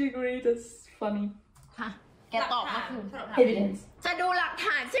that she agreed. That's funny. ค่ะ แกตอบเมื่อคืน Evidence. จะดูหลักฐ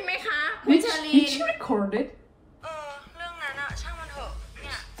านใช่ไหมคะคุณเชอรี Did น she record it? เรื่องนั้นอะช่างมันเถอะ เ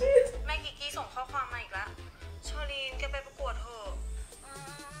นี่ย แม่กิกกี้ส่งข้อความมาอีกแล้วชอลีนแกไปประกวดเถอะ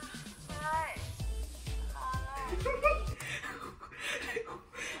ใช่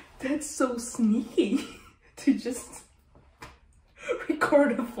That's so sneaky to just record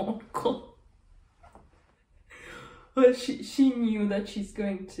a phone call. But she knew that she's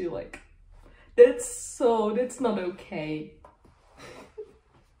going to like. That's not okay.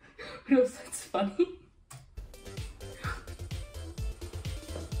 But also, it's funny.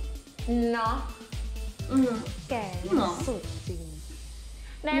 เนาะ แกสุดจริง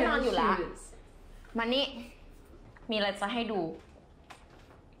แน่นอนอยู่แล้ว she is. มานี่ มีอะไรจะให้ดู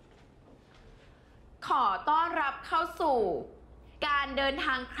ขอต้อนรับเข้าสู่ การเดินท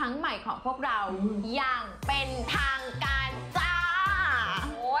างครั้งใหม่ของพวกเรา อย่างเป็นทางการจ้า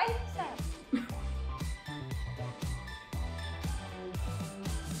โอ๊ยแสบ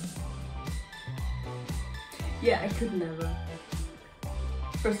Yeah, I could never.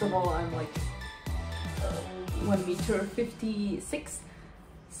 First of all, I'm like 1 meter 56,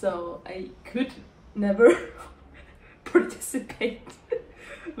 so I could never participate.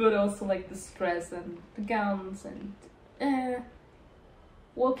 But also like the stress and the gowns and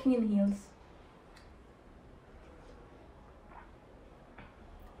walking in heels.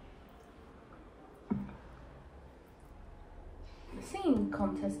 Singing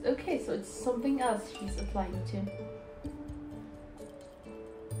contest. Okay, so it's something else she's applying to.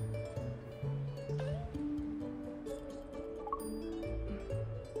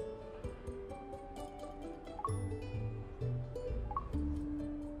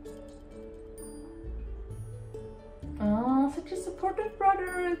 Oh, such a supportive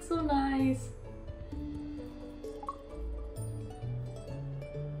brother. It's so nice.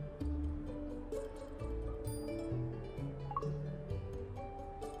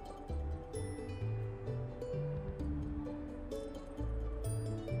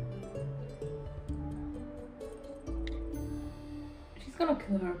 She's gonna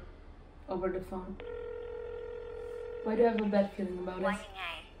kill her over the phone. Why do I have a bad feeling about ว่า it? ยังไง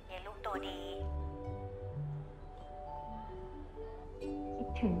ยายลูกตัวดี คิด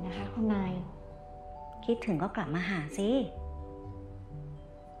ถึงนะคะคุณนาย คิดถึงก็กลับมาหาสิ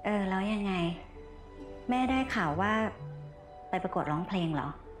แล้วยังไง แม่ได้ข่าวว่าไปประกวดร้องเพลงเหรอ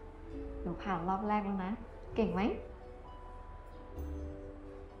หนูผ่านรอบแรกแล้วนะ เก่งไหม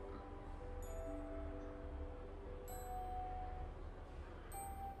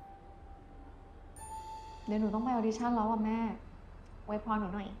เดี๋ยวหนูต้องไปออดิชั่นแล้วอ่ะแม่อวยพรหนู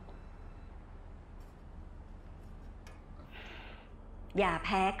หน่อย อย่าแ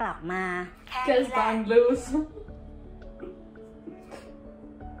พ้กลับมาแค่นี้ Just แหละ don't lose.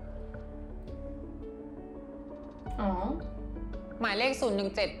 อ๋อ หมายเลข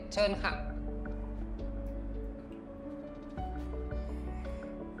 017 เชิญค่ะ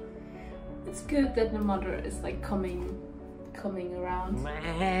It's good that the mother is like coming around.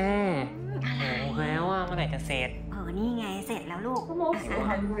 แม่โอ้แล้วอ่ะเมื่อไหร่จะเสร็จ นี่ไงเสร็จแล้วลูก I'm also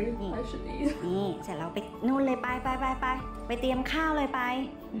hungry. I should eat. นี่เสร็จแล้วไปนู่นเลยไปไปเตรียมข้าวเลยไป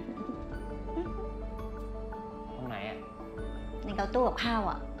ตรงไหนอ่ะ ในเกาตู้กับข้าว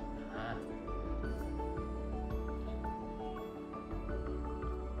อ่ะ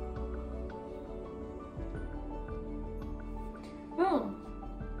Oh,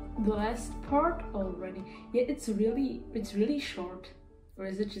 the last part already. Yeah, it's really short. Or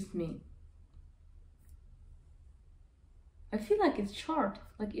is it just me? I feel like it's short.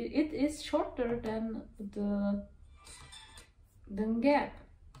 Like it is shorter than Gap.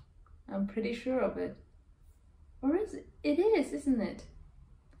 I'm pretty sure of it. Or is it? It is, isn't it?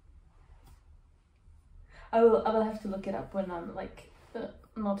 I will have to look it up when I'm like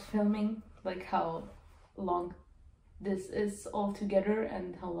not filming, like how long this is all together and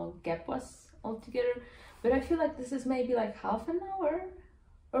how long Gap was all together. But I feel like this is maybe like half an hour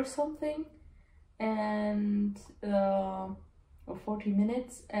or something, and or 40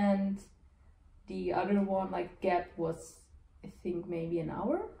 minutes, and the other one like Gap was I think maybe an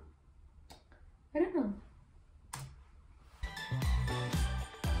hour. I don't know.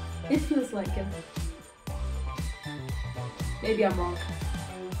 It feels like it. Maybe I'm wrong.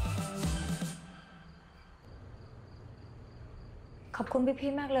 ขอบคุณ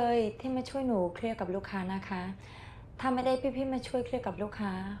พี่ๆมากเลยที่มาช่วยหนูเคลียร์กับลูกค้านะคะ ถ้าไม่ได้พี่ๆมาช่วยเคลียร์กับลูกค้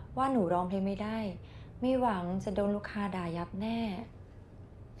าว่าหนูร้องเพลงไม่ได้ไม่หวังจะโดนลูกค้าด่ายับแน่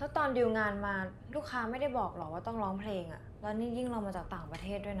แล้วตอนดีลงานมาลูกค้าไม่ได้บอกหรอว่าต้องร้องเพลงอะแล้วนี่ยิ่งเรามาจากต่างประเท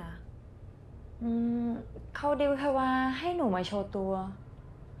ศด้วยนะเขาดีลแค่ว่าให้หนูมาโชว์ตัว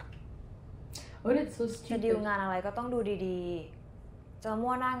Oh, that's so จะดีล stupid. งานอะไรก็ต้องดูดีๆจะ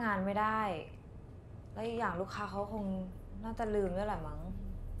มั่วหน้างานไม่ได้แล้วอีกอย่างลูกค้าเขาคงน่าจะลืมด้วยแหละมั้ง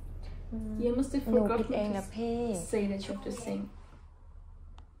You must have หนูผิด forgotten เองนะพี่ to say that you have to sing.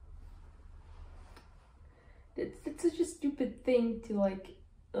 That's such a stupid thing to like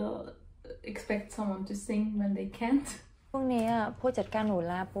expect someone to sing when they can't. พรุ่งนี้ผู้จัดการหนู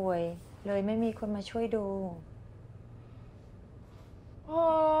ลาป่วยเลยไม่มีคนมาช่วยดู โอ้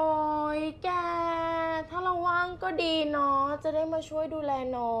ยแก ถ้าเราว่างก็ดีเนาะ จะได้มาช่วยดูแล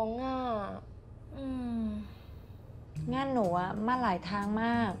น้องอ่ะ งานหนูมาหลายทางม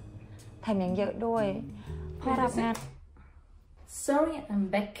ากแถมยังเยอะด้วยพอรับงาน Sorry, I'm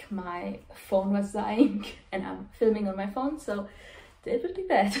back. My phone was dying and I'm filming on my phone, so it will be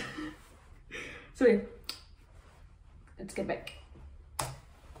bad. So yeah, let's get back.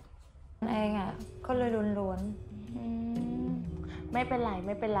 เองก็เลยล้วน ไม่เป็นไรไ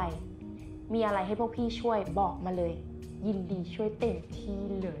ม่เป็นไร มีอะไรให้พวกพี่ช่วยบอกมาเลย ยินดีช่วยเต็มที่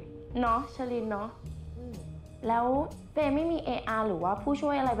เลยเนาะชลินเนาะแล้วเฟย์ไม่มี AR หรือว่าผู้ช่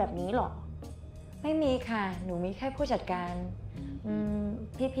วยอะไรแบบนี้หรอ ๆไม่มีค่ะหนูมีแค่ผู้จัดการ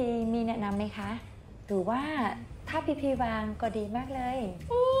พี่พีมีแนะนำไหมคะหรือว่าถ้าพี่พีวางก็ดีมากเลย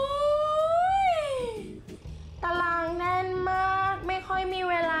ตารางแน่นมากไม่ค่อยมี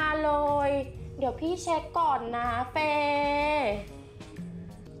เวลาเลย เดี๋ยวพี่เช็คก่อนนะเฟย์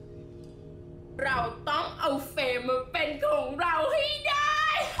เราต้องเอาเฟย์มาเป็นของเราให้ได้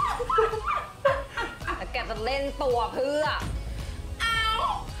แล้วแกจะเล่นตัวเพื่อ เอา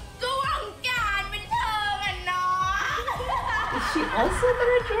ก็วงการเป็นเธอกันเนาะ Is she also a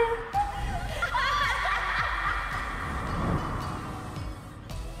manager?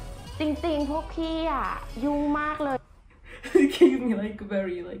 จริงๆพวกพี่ยุ่งมากเลย It gave me like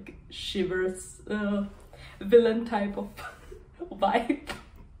very like shivers villain type of vibe.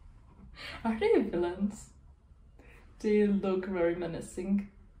 Are they villains? They look very menacing.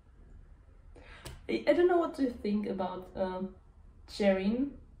 I don't know what to think about Sherin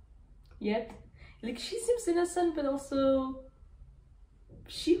yet. Like she seems innocent, but also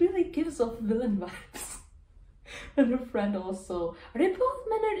she really gives off villain vibes. And her friend also. Are they both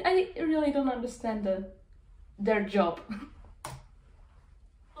men? I really don't understand their job.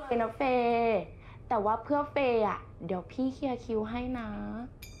 เลยนะเฟย์แต่ว่าเพื่อเฟย์เดี๋ยวพี่เคลียร์คิวให้นะ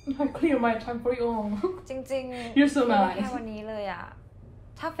I clear my time for you all. จริงๆ You're so ไม่ nice. แค่วันนี้เลย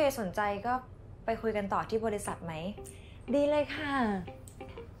ถ้าเฟย์สนใจก็ไปคุยกันต่อที่บริษัทไหม ดีเลยค่ะ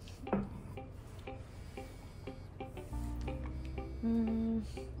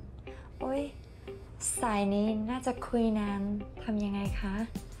โอ๊ยสายนี้น่าจะคุยนานทำยังไงคะ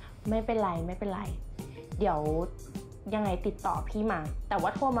ไม่เป็นไรไม่เป็นไร เดี๋ยวยังไงติดต่อพี่มา แต่ว่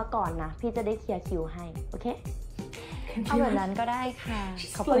าโทรมาก่อนนะ พี่จะได้เคลียร์คิวให้ โอเค เอาแบบนั้นก็ได้ค่ะ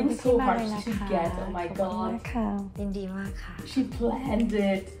ขอบคุณพี่มากเลยนะคะ Oh my god ค่ะยินดีมากค่ะ She planned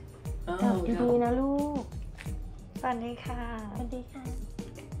it กลับดีๆนะลูก สวัสดีค่ะ สวัสดีค่ะ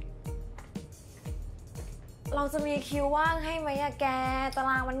เราจะมีคิวว่างให้ไหมอะแก ตาร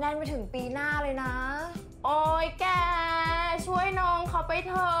างมันแน่นไปถึงปีหน้าเลยนะ โอ้ยแก ช่วยน้องเขาไป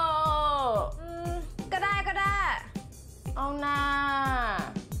เถอะ ก็ได้ก็ได้ เอานา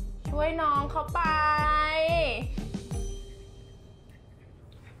ช่วยน้องเขาไป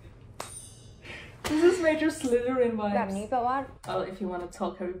This is major Slytherin vibes แบบนี้แปลว่า Well, if you want to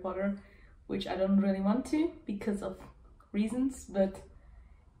talk Harry Potter, which I don't really want to because of reasons, but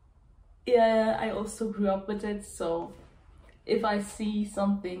yeah, I also grew up with it, so if I see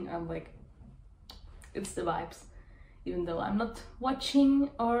something, I'm like, it's the vibes. Even though I'm not watching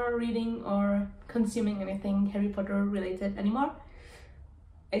or reading or consuming anything Harry Potter related anymore,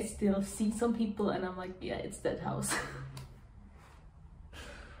 I still see some people and I'm like, yeah, it's that house.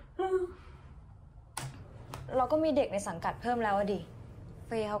 เราก็มีเด็กในสังกัดเพิ่มแล้วอะดิ เ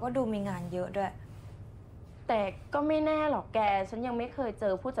ฟย์เขาก็ดูมีงานเยอะด้วย แต่ก็ไม่แน่หรอกแก ฉันยังไม่เคยเจ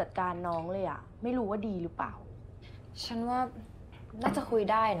อผู้จัดการน้องเลยอะไม่รู้ว่าดีหรือเปล่า ฉันว่าน่าจะคุย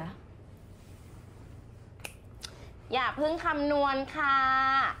ได้นะ อย่าเพิ่งคำนวณค่ะ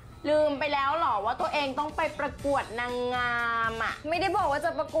ลืมไปแล้วหรอว่าตัวเองต้องไปประกวดนางงามอะ ไม่ได้บอกว่าจ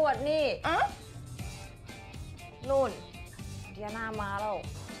ะประกวดนี่ นู่นเดียนามาแล้ว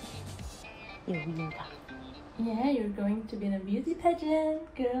อยู่วินค่ะ Yeah, you're going to be in a beauty pageant,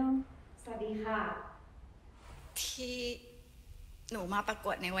 girl. สวัสดีค่ะ ที่หนูมาประก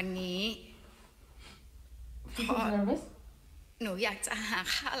วดในวันนี้ She's nervous. หนูอยากจะหา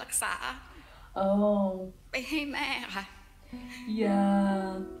ค่ารักษา Oh. ไปให้แม่ค่ะ Yeah.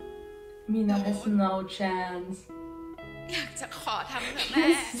 Mina has no chance. อยากจะขอทำเพื่อแม่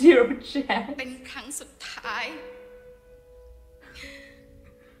Zero chance. เป็นครั้งสุดท้าย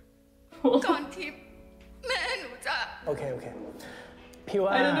ก่อนที่แม่หนูจะ โอเคพี่ว่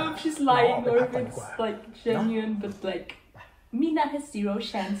า I don't know if she's lying or if it's like genuine, but like Mina has zero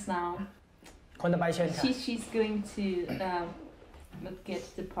chance now. คนต่อไปเชิญค่ะ She's going to not get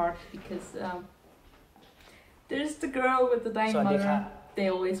the part because there's the girl with the dying mother. They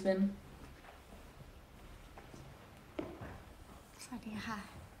always win. สวัสดีค่ะ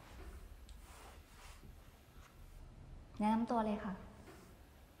แนะนำตัวเลยค่ะ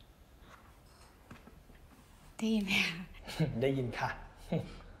ได้ยินไหมคะ ได้ยินค่ะ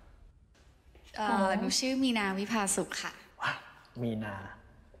หนูชื่อมีนาวิภาสุขค่ะ มีนา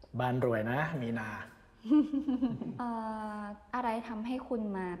บ้านรวยนะ มีนา อะไรทำให้คุณ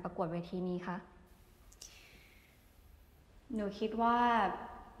มาประกวดเวทีนี้คะ หนูคิดว่า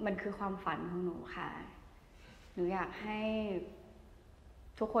มันคือความฝันของหนูค่ะ หนูอยากให้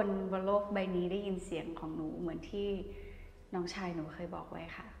ทุกคนบนโลกใบนี้ได้ยินเสียงของหนูเหมือนที่น้องชายหนูเคยบอกไว้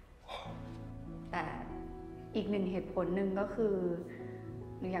ค่ะ แต่อีกหนึ่งเหตุผลหนึ่งก็คือ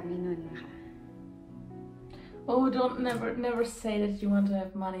หนูอยากมีเงินค่ะ Oh, don't never say that you want to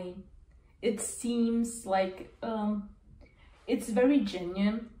have money. It seems like it's very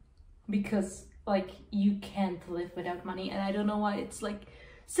genuine because like you can't live without money, and I don't know why it's like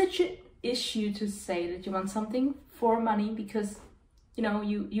such an issue to say that you want something for money because you know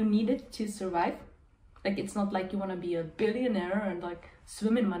you need it to survive. Like it's not like you want to be a billionaire and like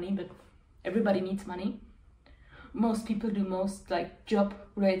swim in money, but everybody needs money. Most people do most like job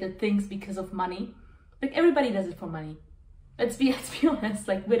related things because of money. Like everybody does it for money. Let's be honest,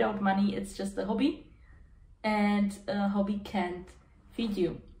 like without money it's just a hobby, and a hobby can't feed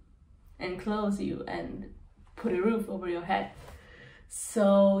you and clothe you and put a roof over your head. So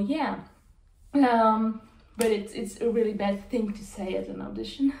yeah, but it's a really bad thing to say at an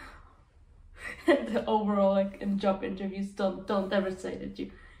audition. And overall, like in job interviews, don't ever say that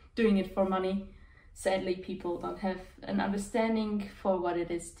you're doing it for money. Sadly, people don't have an understanding for what it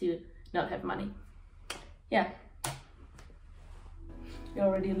is to not have money. Yeah. You're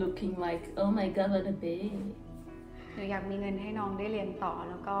already looking like, oh my god, what a baby. หนูอยากมีเงินให้น้องได้เรียนต่อ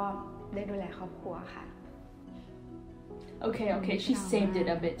แล้วก็ได้ดูแลครอบครัวค่ะ Okay, she saved it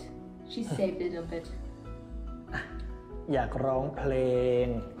a bit. She saved it a bit. อยากร้องเพลง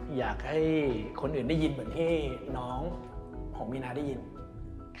อยากให้คนอื่นได้ยินเหมือนที่น้องของมีนาได้ยิน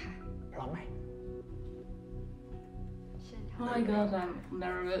ค่ะ พร้อมไหม เชิญค่ะ Oh my god, I'm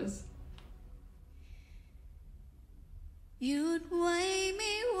nervous. หยุดไว้ไ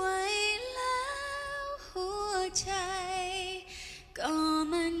ม่ไหวแล้วหัวใจก็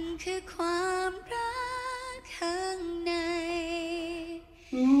มันคือความรักข้างใน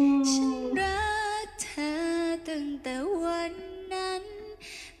ฉันรักเธอตั้งแต่วันนั้น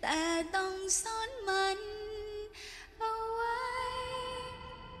แต่ต้องซ่อนมันเอาไว้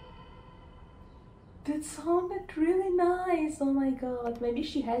That sounded really nice. Oh my god, maybe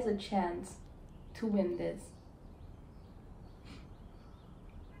she has a chance to win this.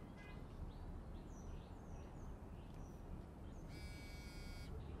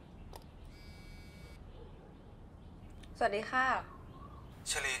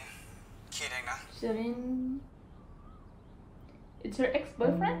 Shalin, คีนเองนะ Shirin, it's her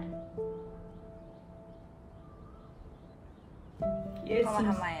ex-boyfriend? Yes. เข้ามา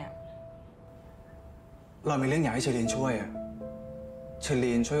ทำไมอ่ะ เรามีเรื่องอยากให้เชลินช่วยอะเช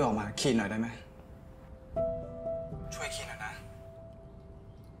ลินช่วยออกมาคีนหน่อยได้ไหมช่วยคีนหน่อยนะ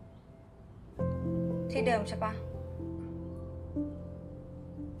ที่เดิมใช่ปะ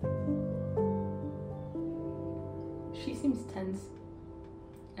She seems tense.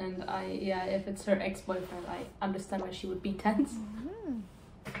 And yeah, if it's her ex-boyfriend, I understand why she would be tense.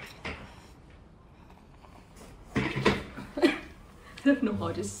 I don't know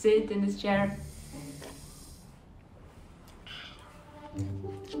how to sit in this chair.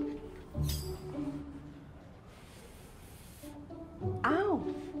 อ้าว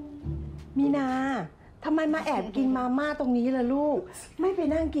มีนาทำไมมาแอบกินมาม่าตรงนี้ล่ะลูก ไม่ไป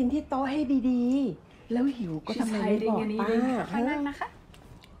นั่งกินที่โต๊ะให้ดีๆ แล้วหิวก็ทำไมไม่บอกป้า ค่อยนั่งนะคะ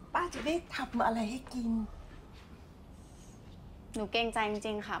ป้าจะได้ทำอะไรให้กิน หนูเกรงใจจ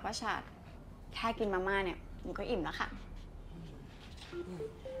ริงๆค่ะป้าฉาดแค่กินมาม่าเนี่ยหนูก็อิ่มแล้วค่ะ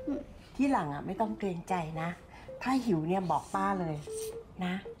ที่หลังอ่ะไม่ต้องเกรงใจนะ ถ้าหิวเนี่ยบอกป้าเลยน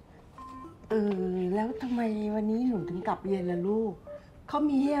ะแล้วทำไมวันนี้หนูถึงกลับเย็นล่ะลูก เขา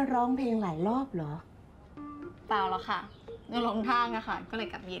มีให้ร้องเพลงหลายรอบเหรอ เปล่าแล้วค่ะหนูหลงทางอะค่ะ ก็เลย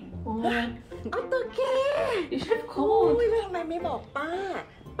กลับเย็น เอาตัวแกโอ้ยแล้วทำไมไม่บอกป้า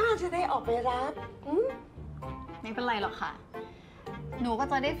ป้าจะได้ออกไปรับไม่เป็นไรหรอกค่ะ หนูก็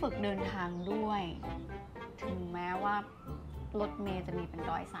จะได้ฝึกเดินทางด้วย ถึงแม้ว่ารถเมย์จะมีเป็น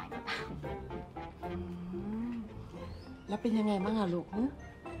ร้อยสายก็ตาม แล้วเป็นยังไงบ้างอะลูก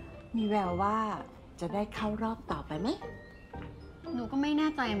มีแววว่าจะได้เข้ารอบต่อไปไหม หนูก็ไม่แน่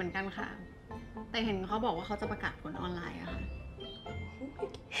ใจเหมือนกันค่ะ แต่เห็นเขาบอกว่าเขาจะประกาศผลออนไลน์อะค่ะ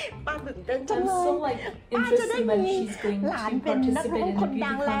ป้าตื่นเต้นจัง I'm เล so ย like ป้าจะได้ interested when มี she's going หลาน to เป็นนักร้อง participate in ค the น beauty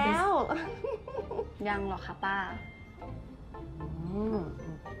ดังแล้ว contest. ยังหรอกค่ะป้า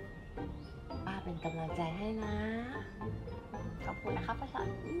ป้าเป็นกำลังใจให้นะ ขอบคุณนะคะป้าฉาด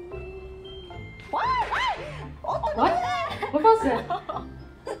ว้ายโอ้ What? What was that?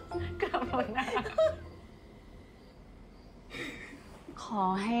 กลับมาหน้า ขอ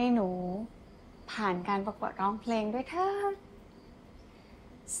ให้หนูผ่านการประกวดร้องเพลงด้วยเถิด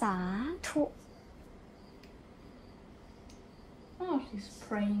สาธุ Oh, she's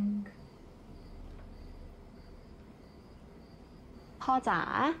praying. พ่อจ๋า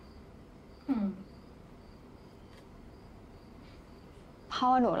พ่อ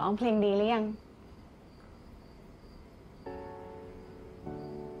หนูร้องเพลงดีหรือยัง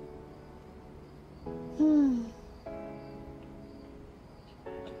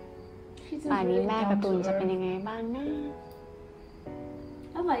ป่านนี้แม่กับตุลจะเป็นยังไงบ้างนะ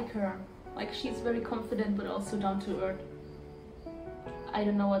I like her. Like, she's very confident but also down to earth. I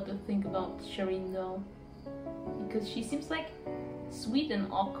don't know what to think about Shireen though. Because she seems like sweet and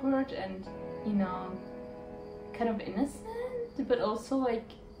awkward and, you know, kind of innocent, but also like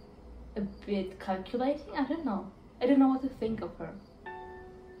a bit calculating. I don't know. I don't know what to think of her.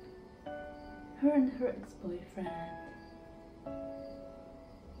 Her and her ex-boyfriend.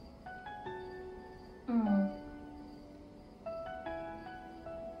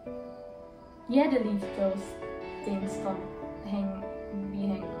 Yeah, delete those things. Don't be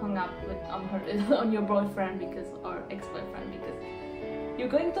hung up with on your boyfriend because or ex-boyfriend because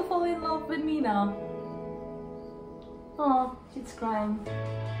you're going to fall in love with me now. Oh, she's crying.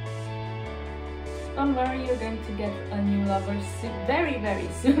 Don't worry, you're going to get a new lover soon, very, very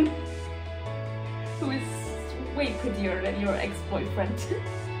soon. Who is way prettier than your ex-boyfriend.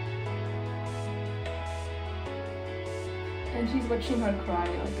 And she's watching her cry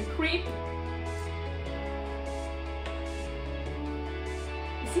like a creep.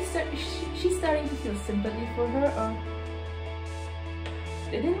 She's starting to feel sympathy for her, or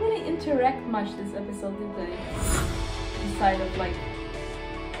they didn't really interact much this episode, did they? Inside of like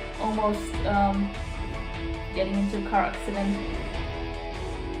almost getting into a car accident.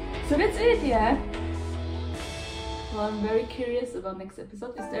 So that's it, yeah. Well, I'm very curious about next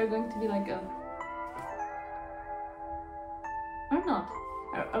episode. Is there going to be like a... or not?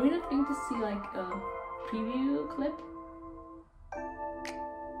 Are we not going to see like a preview clip?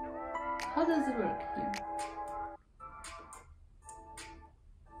 How does it work here?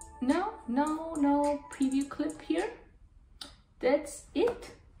 No preview clip here. That's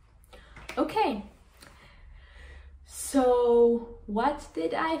it. Okay. So what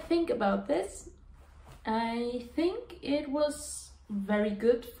did I think about this? I think it was very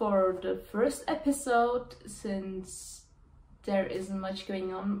good for the first episode, since there isn't much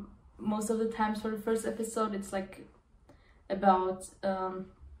going on. Most of the times for the first episode it's like about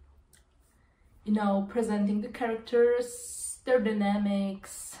you know, presenting the characters, their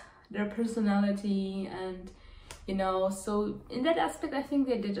dynamics, their personality, and you know, so in that aspect I think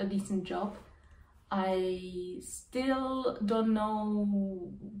they did a decent job. I still don't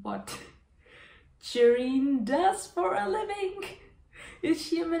know what Shireen does for a living. Is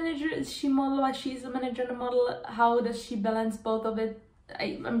she a manager? Is she model? Why she's a manager and a model? How does she balance both of it?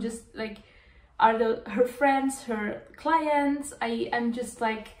 I'm just like, are her friends her clients? I'm just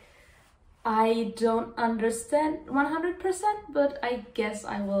like, I don't understand 100%, but I guess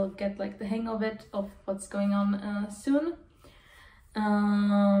I will get like the hang of it, of what's going on soon.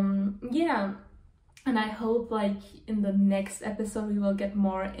 Yeah, and I hope like in the next episode we will get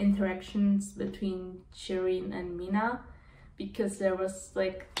more interactions between Shireen and Mina, because there was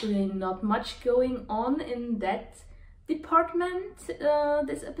like really not much going on in that department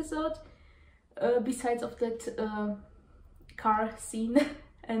this episode, besides of that car scene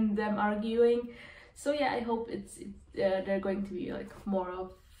and them arguing. So yeah, I hope they're going to be like more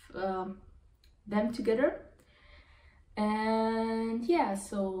of them together. And yeah,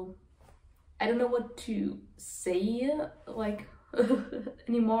 so I don't know what to say like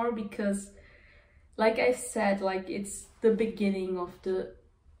anymore, because like I said, like it's the beginning of the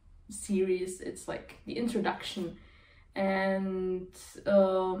series, it's like the introduction, and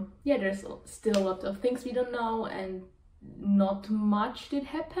yeah, there's still a lot of things we don't know and not much did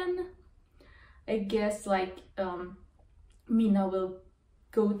happen. I guess like Mina will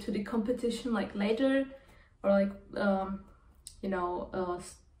go to the competition like later, or like you know,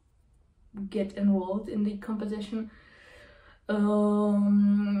 get enrolled in the competition,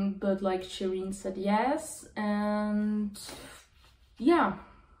 but like Shireen said yes, and yeah,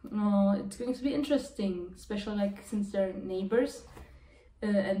 it's going to be interesting, especially like since they're neighbors,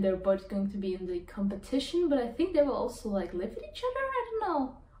 and they're both going to be in the competition, but I think they will also like live with each other, I don't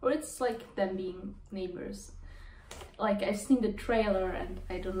know, or it's like them being neighbors. Like I've seen the trailer and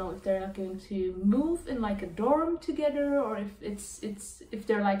I don't know if they're going to move in like a dorm together, or if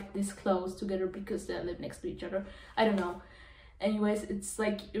they're like this close together because they live next to each other, I don't know. Anyways, it's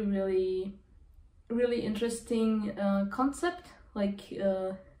like a really interesting concept, like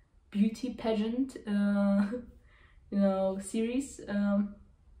beauty pageant you know, series,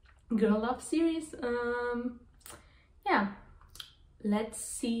 girl love series. Yeah, let's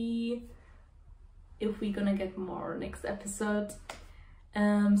see if we're gonna get more next episode.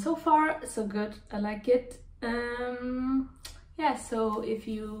 So far so good, I like it. Yeah, so if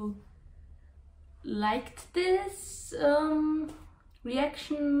you liked this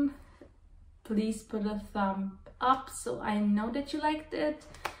reaction, please put a thumb up so I know that you liked it.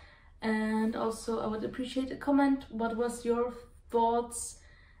 And also I would appreciate a comment. What was your thoughts?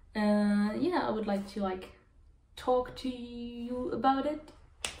 Yeah, I would like to like talk to you about it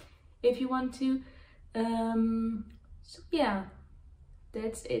if you want to. So yeah,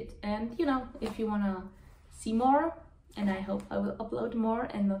 that's it. And you know, if you wanna see more, and I hope I will upload more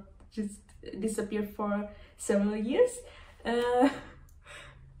and not just disappear for several years, yeah,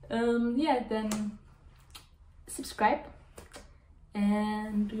 then subscribe,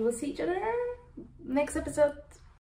 and we will see each other next episode.